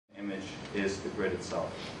is the grid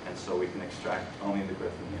itself. And so we can extract only the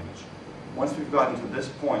grid from the image. Once we've gotten to this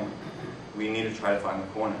point, we need to try to find the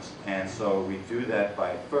corners. And so we do that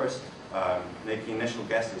by first making initial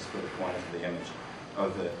guesses for the corners of the image,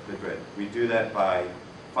 of the grid. We do that by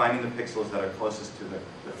finding the pixels that are closest to the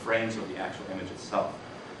frames of the actual image itself.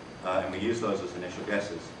 And we use those as initial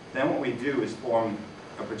guesses. Then what we do is form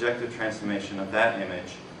a projective transformation of that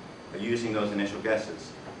image using those initial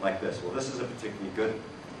guesses, like this. Well, this is a particularly good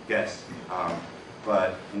guess,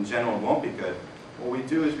 but in general it won't be good. What we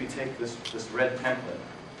do is we take this red template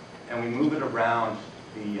and we move it around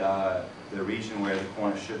the region where the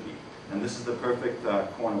corner should be. And this is the perfect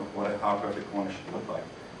corner, how a perfect corner should look like.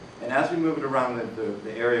 And as we move it around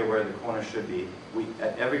the area where the corner should be,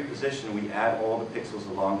 at every position we add all the pixels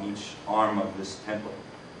along each arm of this template.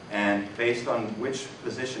 And based on which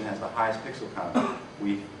position has the highest pixel count,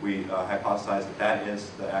 we hypothesize that that is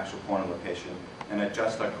the actual corner location and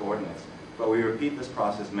adjust our coordinates. But we repeat this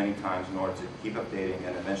process many times in order to keep updating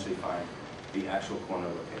and eventually find the actual corner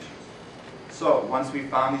locations. So once we've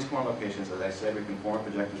found these corner locations, as I said, we can form a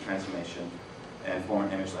projective transformation and form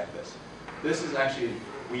an image like this. This is actually,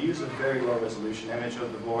 we use a very low resolution image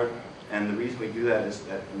of the board, and the reason we do that is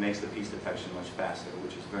that it makes the piece detection much faster,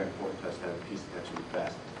 which is very important to us to have the piece detection be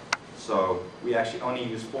fast. So we actually only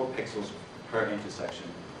use 4 pixels per intersection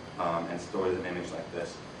and store an image like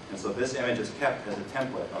this. And so this image is kept as a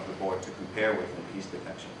template of the board to compare with in piece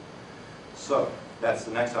detection. So that's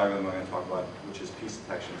the next algorithm we're going to talk about, which is piece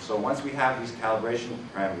detection. So once we have these calibration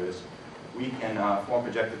parameters, we can form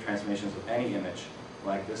projective transformations of any image,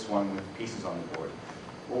 like this one with pieces on the board.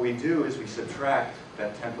 What we do is we subtract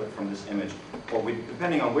that template from this image. Well,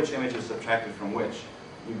 depending on which image is subtracted from which,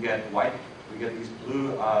 you get white. We get these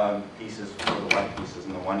blue pieces for the white pieces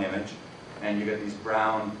in the one image, and you get these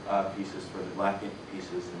brown pieces for the black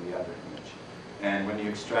pieces in the other image. And when you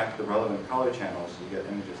extract the relevant color channels, you get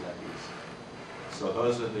images like these. So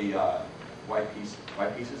those are the white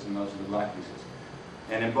pieces, and those are the black pieces.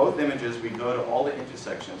 And in both images, we go to all the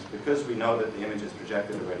intersections. Because we know that the image is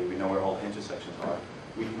projected already, we know where all the intersections are.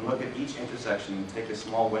 We can look at each intersection and take a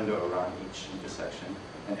small window around each intersection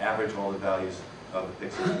and average all the values of the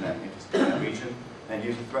pixels in that region, and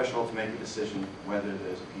use a threshold to make a decision whether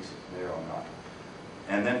there's a piece there or not.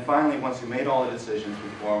 And then finally, once we made all the decisions, we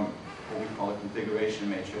form what we call a configuration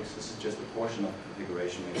matrix. This is just a portion of the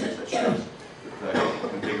configuration matrix that shows the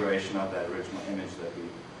configuration of that original image that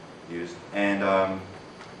we used. And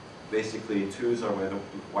basically, 2s are where the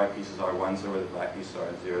white pieces are, 1s are where the black pieces are,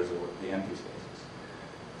 and 0s are where the empty spaces.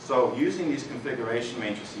 So using these configuration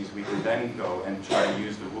matrices, we can then go and try to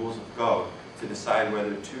use the rules of Go to decide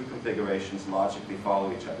whether 2 configurations logically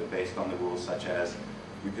follow each other based on the rules such as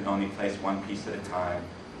you can only place one piece at a time,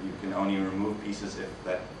 you can only remove pieces if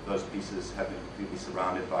those pieces have been completely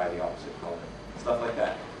surrounded by the opposite color, stuff like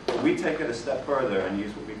that. But we take it a step further and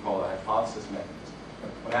use what we call a hypothesis mechanism.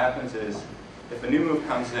 What happens is, if a new move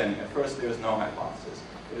comes in, at first there is no hypothesis.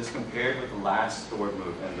 It is compared with the last stored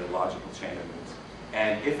move in the logical chain of moves.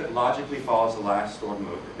 And if it logically follows the last stored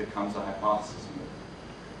move, it becomes a hypothesis move.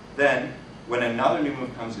 Then, when another new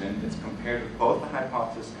move comes in, it's compared with both the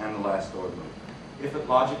hypothesis and the last stored move. If it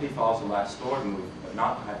logically follows the last stored move, but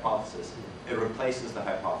not the hypothesis, it replaces the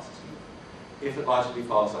hypothesis move. If it logically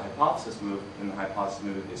follows the hypothesis move, then the hypothesis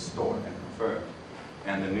move is stored and confirmed,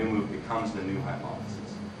 and the new move becomes the new hypothesis.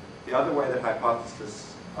 The other way that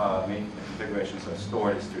hypothesis configurations are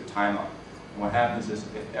stored is through timeout. And what happens is,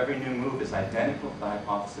 if every new move is identical to the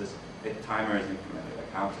hypothesis, a timer is implemented,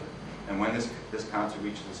 a counter. And when this counter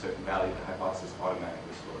reaches a certain value, the hypothesis is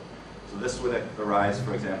automatically stored. So this would arise,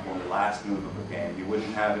 for example, in the last move of a game. You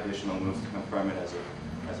wouldn't have additional moves to confirm it as the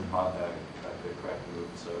correct move,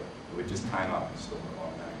 so it would just time out and store it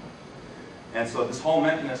automatically. And so this whole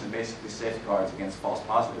mechanism basically safeguards against false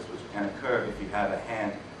positives, which can occur if you have a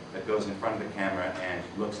hand that goes in front of the camera and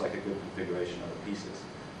looks like a good configuration of the pieces.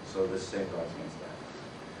 So this safeguards against that.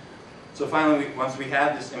 So finally, once we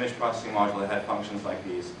had this image processing module that had functions like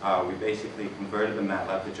these, we basically converted the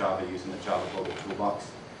MATLAB to Java using the Java Global Toolbox.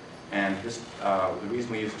 And the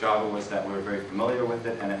reason we used Java was that we were very familiar with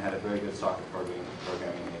it, and it had a very good socket programming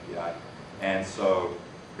API. And so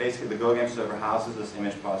basically, the Go game server houses this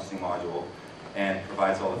image processing module and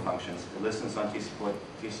provides all the functions. It listens on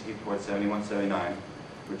TCP port 7179,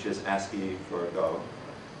 which is ASCII for Go,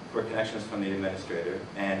 for connections from the administrator,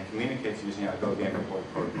 and communicates using our Go game report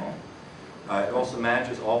protocol. It also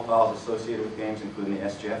manages all files associated with games, including the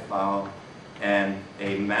SGF file and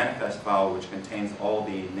a manifest file which contains all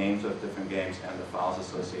the names of different games and the files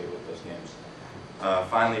associated with those games.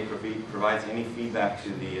 Finally, it provides any feedback to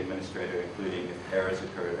the administrator, including if errors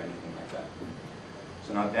occur or anything like that.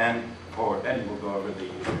 So now Dan or Eddie will go over the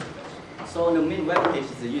user interface. So on the main web page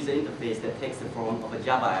is the user interface that takes the form of a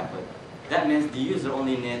Java applet. That means the user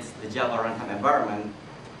only needs the Java runtime environment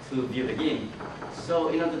to view the game. So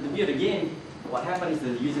in order to view the game, what happens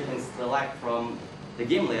is the user can select from the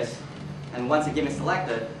game list, and once the game is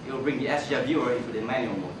selected, it will bring the SGF viewer into the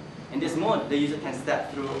manual mode. In this mode, the user can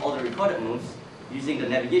step through all the recorded moves using the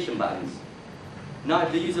navigation buttons. Now,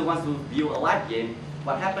 if the user wants to view a live game,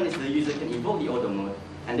 what happens is the user can invoke the auto mode,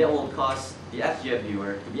 and that will cause the SGF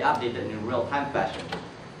viewer to be updated in real-time fashion.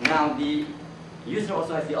 Now, the user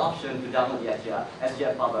also has the option to download the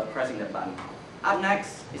SGF file by pressing that button. Up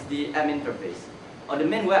next is the admin interface. On the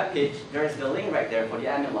main web page, there is the link right there for the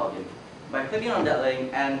admin login. By clicking on that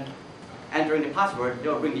link and entering the password, they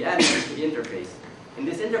will bring the admin to the interface. In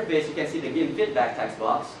this interface, you can see the game feedback text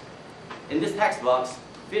box. In this text box,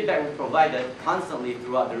 feedback will be provided constantly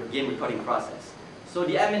throughout the game recording process. So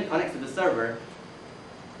the admin connects to the server.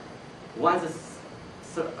 Once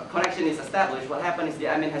a connection is established, what happens is the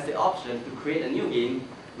admin has the option to create a new game,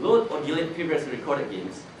 load or delete previously recorded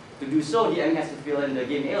games. To do so, the admin has to fill in the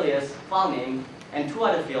game alias, file name, and two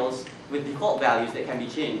other fields with default values that can be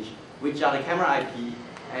changed, which are the camera IP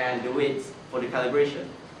and the weights for the calibration.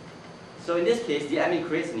 So in this case, the admin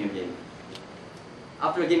creates a new game.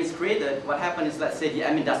 After a game is created, what happens is, let's say the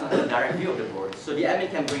admin does not have a direct view of the board, so the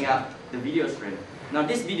admin can bring up the video stream. Now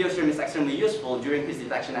this video stream is extremely useful during piece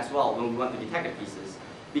detection as well when we want to detect the pieces,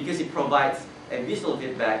 because it provides a visual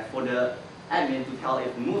feedback for the admin to tell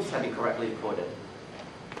if moves have been correctly recorded.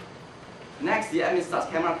 Next, the admin starts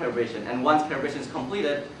camera calibration, and once calibration is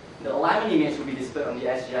completed, the alignment image will be displayed on the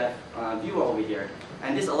SGF viewer over here.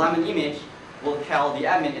 And this alignment image will tell the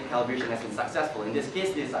admin if calibration has been successful. In this case,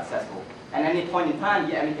 it is successful. At any point in time,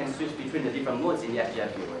 the admin can switch between the different modes in the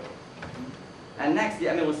SGF viewer. And next, the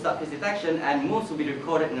admin will start piece detection, and moves will be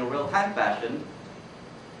recorded in a real-time fashion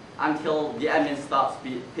until the admin stops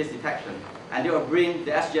piece detection. And they will bring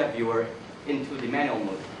the SGF viewer into the manual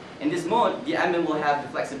mode. In this mode, the admin will have the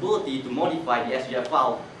flexibility to modify the SGF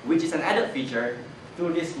file, which is an added feature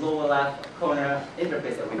through this lower left corner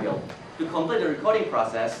interface that we built. To complete the recording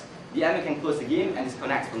process, the admin can close the game and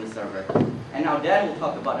disconnect from the server. And now Dan will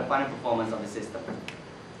talk about the final performance of the system.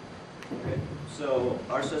 Okay. So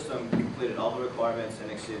our system completed all the requirements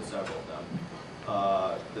and exceeded several of them.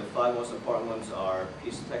 The 5 most important ones are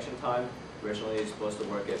piece detection time. Originally it's supposed to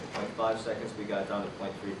work at 0.5 seconds. We got it down to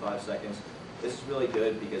 0.35 seconds. This is really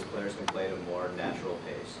good because players can play at a more natural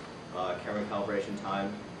pace. Camera calibration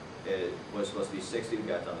time, it was supposed to be 60, we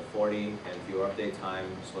got down to 40, and viewer update time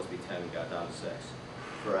was supposed to be 10, we got down to 6.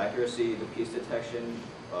 For accuracy, the piece detection,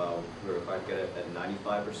 we were required to get it at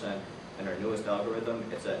 95%, and our newest algorithm,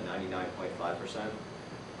 it's at 99.5%.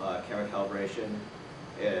 Camera calibration,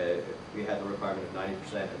 we had the requirement of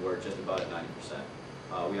 90%, and we're just about at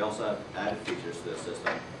 90%. We also have added features to the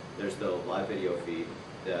system. There's the live video feed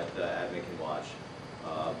that the admin can watch.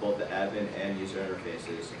 Both the admin and user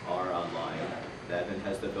interfaces are online. The admin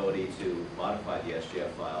has the ability to modify the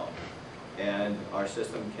SGF file, and our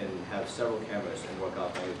system can have several cameras and work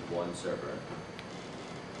off only one server.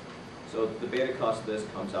 So the beta cost of this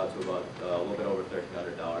comes out to about a little bit over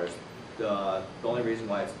 $1,300. The only reason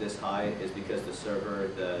why it's this high is because the server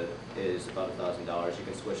is about $1,000. You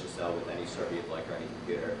can switch this out with any server you'd like or any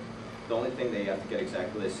computer. The only thing that you have to get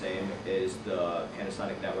exactly the same is the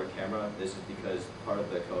Panasonic network camera. This is because part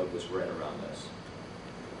of the code was written around this.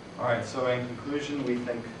 All right, so in conclusion, we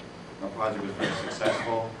think our project was very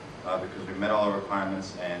successful because we met all our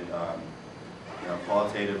requirements, and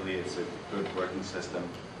qualitatively it's a good working system.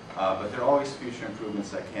 But there are always future improvements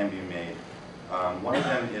that can be made. One of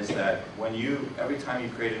them is that every time you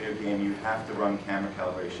create a new game, you have to run camera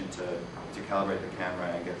calibration to calibrate the camera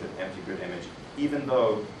and get the empty grid image, even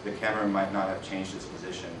though the camera might not have changed its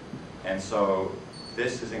position. And so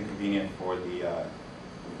this is inconvenient for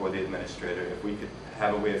the administrator. If we could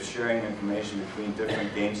have a way of sharing information between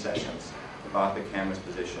different game sessions about the camera's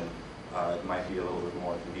position, it might be a little bit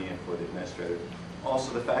more convenient for the administrator.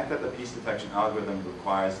 Also, the fact that the piece detection algorithm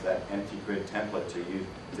requires that empty grid template to use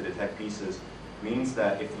to detect pieces means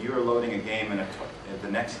that if you're loading a game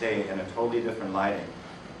the next day in a totally different lighting,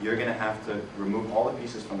 you're going to have to remove all the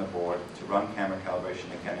pieces from the board to run camera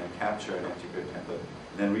calibration again and capture an empty grid template,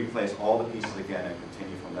 then replace all the pieces again and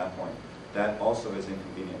continue from that point. That also is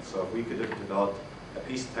inconvenient. So if we could have developed a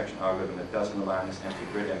piece detection algorithm that doesn't rely on this empty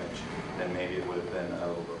grid image, then maybe it would have been a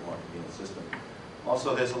little bit more convenient system.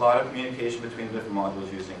 Also, there's a lot of communication between the different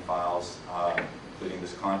modules using files, including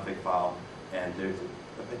this config file, and there's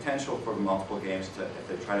a potential for multiple games to, if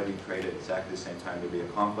they try to be created at exactly the same time, there'll be a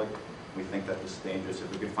conflict. We think that this is dangerous.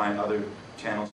 If we could find other channels